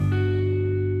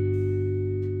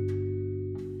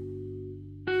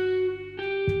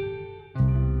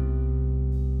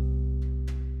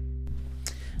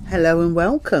Hello and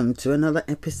welcome to another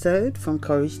episode from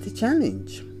Courage to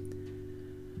Challenge.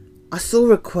 I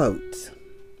saw a quote.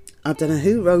 I don't know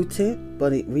who wrote it,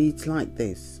 but it reads like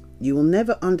this. You will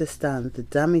never understand the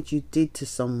damage you did to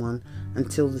someone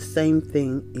until the same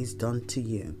thing is done to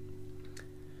you.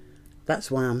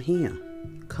 That's why I'm here.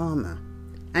 Karma.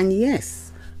 And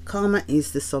yes, karma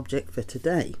is the subject for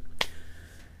today.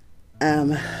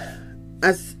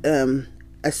 As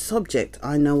a subject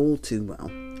I know all too well.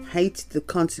 Hate the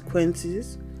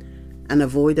consequences and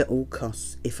avoid at all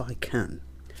costs if I can.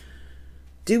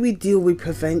 Do we deal with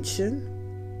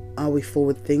prevention? Are we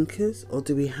forward thinkers, or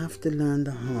do we have to learn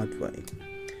the hard way?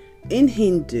 In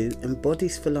Hindu and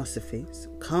Buddhist philosophies,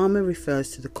 karma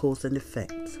refers to the cause and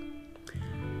effect,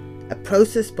 a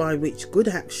process by which good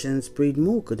actions breed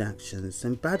more good actions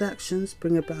and bad actions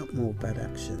bring about more bad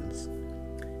actions.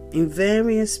 In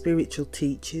various spiritual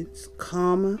teachings,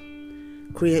 karma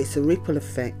creates a ripple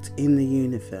effect in the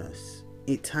universe.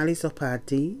 It tallies up our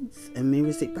deeds and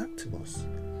mirrors it back to us,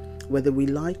 whether we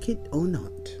like it or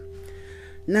not.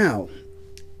 Now,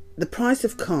 the price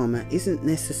of karma isn't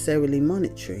necessarily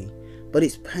monetary, but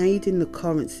it's paid in the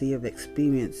currency of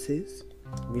experiences,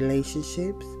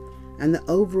 relationships, and the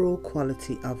overall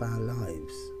quality of our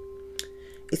lives.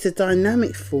 It's a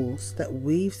dynamic force that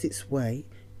weaves its way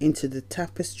into the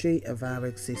tapestry of our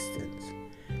existence,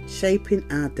 shaping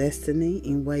our destiny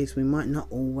in ways we might not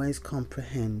always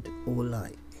comprehend or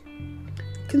like.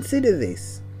 Consider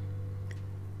this.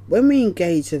 When we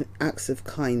engage in acts of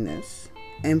kindness,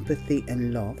 empathy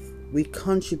and love, we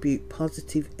contribute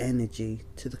positive energy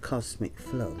to the cosmic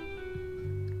flow.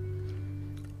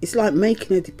 It's like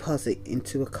making a deposit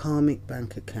into a karmic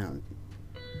bank account.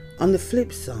 On the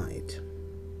flip side,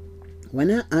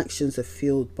 when our actions are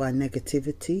fueled by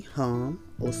negativity, harm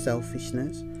or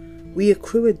selfishness, we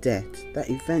accrue a debt that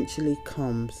eventually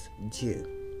comes due.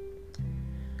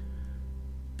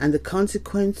 And the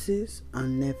consequences are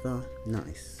never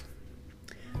nice.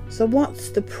 So what's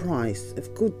the price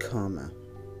of good karma?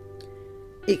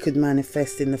 It could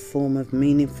manifest in the form of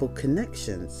meaningful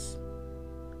connections,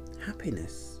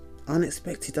 happiness,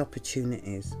 unexpected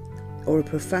opportunities, or a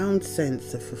profound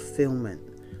sense of fulfillment,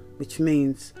 which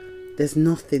means there's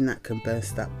nothing that can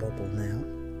burst that bubble now.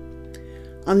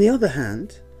 On the other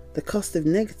hand, the cost of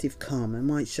negative karma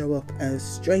might show up as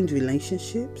strained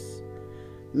relationships,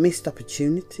 missed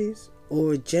opportunities,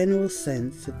 or a general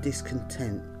sense of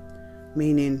discontent,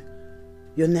 meaning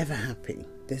you're never happy.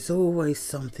 There's always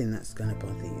something that's going to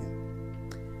bother you.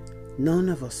 None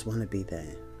of us want to be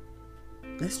there.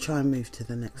 Let's try and move to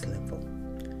the next level.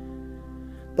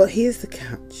 But here's the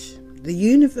catch. The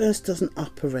universe doesn't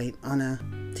operate on a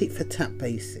tit-for-tat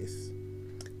basis.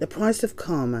 The price of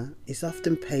karma is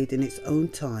often paid in its own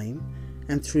time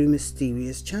and through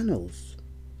mysterious channels.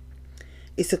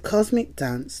 It's a cosmic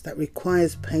dance that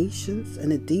requires patience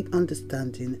and a deep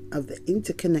understanding of the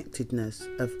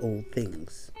interconnectedness of all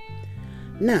things.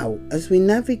 Now, as we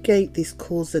navigate this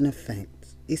cause and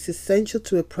effect, it's essential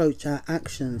to approach our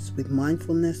actions with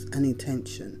mindfulness and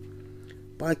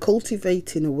intention. By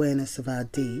cultivating awareness of our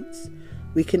deeds,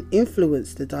 we can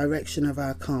influence the direction of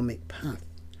our karmic path,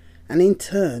 and in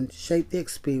turn shape the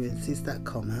experiences that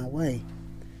come our way.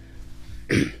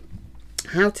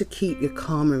 How to keep your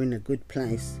karma in a good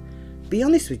place? Be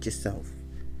honest with yourself.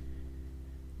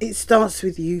 It starts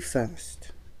with you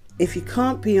first. If you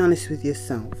can't be honest with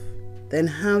yourself, then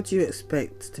how do you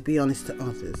expect to be honest to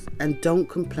others? And don't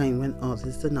complain when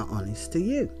others are not honest to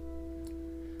you.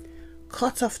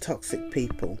 Cut off toxic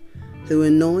people who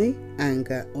annoy,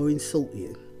 anger or insult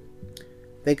you.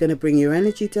 They're going to bring your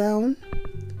energy down,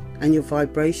 and your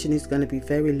vibration is going to be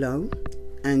very low,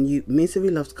 and misery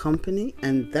loves company,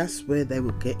 and that's where they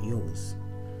will get yours.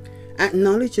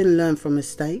 Acknowledge and learn from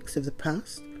mistakes of the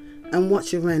past and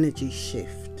watch your energy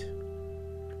shift.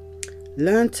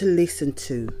 Learn to listen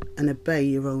to and obey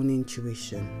your own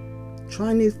intuition.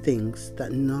 Try new things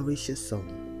that nourish your soul.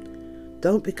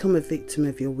 Don't become a victim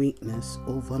of your weakness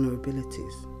or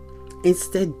vulnerabilities.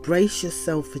 Instead, brace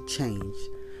yourself for change.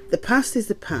 The past is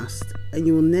the past, and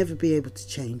you will never be able to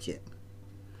change it.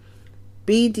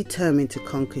 Be determined to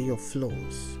conquer your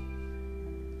flaws.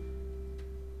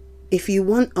 If you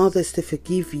want others to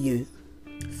forgive you,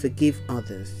 forgive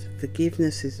others.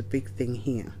 Forgiveness is a big thing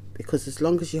here, because as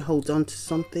long as you hold on to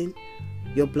something,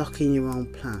 you're blocking your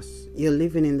own past. You're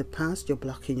living in the past, you're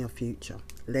blocking your future.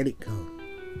 Let it go.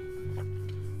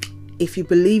 If you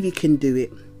believe you can do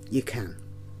it, you can.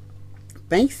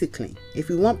 Basically, if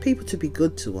we want people to be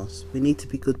good to us, we need to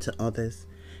be good to others.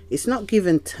 It's not give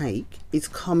and take, it's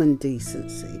common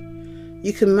decency.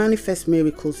 You can manifest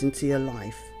miracles into your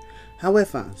life.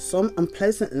 However, some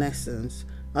unpleasant lessons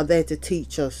are there to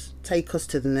teach us, take us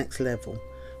to the next level.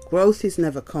 Growth is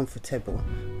never comfortable.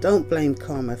 Don't blame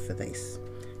karma for this.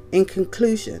 In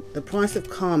conclusion, the price of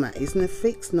karma isn't a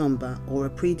fixed number or a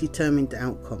predetermined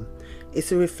outcome.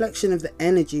 It's a reflection of the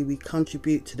energy we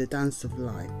contribute to the dance of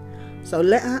life. So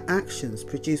let our actions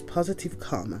produce positive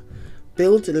karma,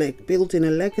 building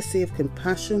a legacy of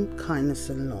compassion, kindness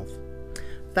and love.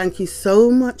 Thank you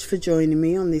so much for joining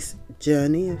me on this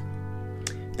journey.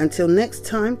 Until next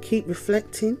time, keep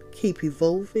reflecting, keep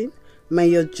evolving. May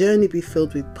your journey be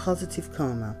filled with positive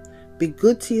karma. Be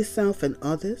good to yourself and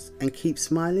others, and keep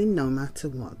smiling no matter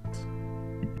what.